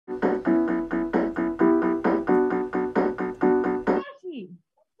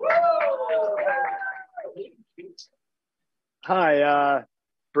Hi,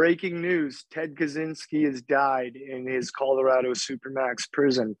 breaking news. Ted Kaczynski has died in his Colorado Supermax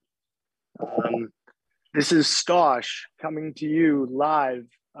prison. Um, this is Stosh coming to you live.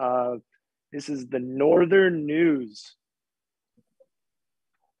 Uh, this is the Northern News.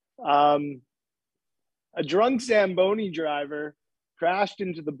 Um, a drunk Zamboni driver crashed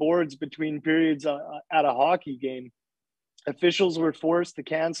into the boards between periods at a hockey game. Officials were forced to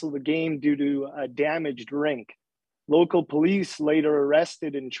cancel the game due to a damaged rink. Local police later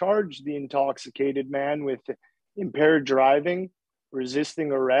arrested and charged the intoxicated man with impaired driving,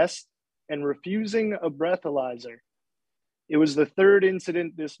 resisting arrest, and refusing a breathalyzer. It was the third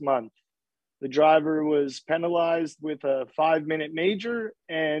incident this month. The driver was penalized with a 5-minute major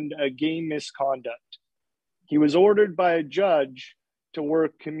and a game misconduct. He was ordered by a judge to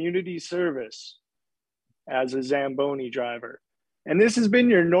work community service as a Zamboni driver. And this has been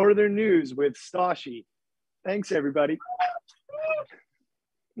your Northern News with Stoshi. Thanks, everybody.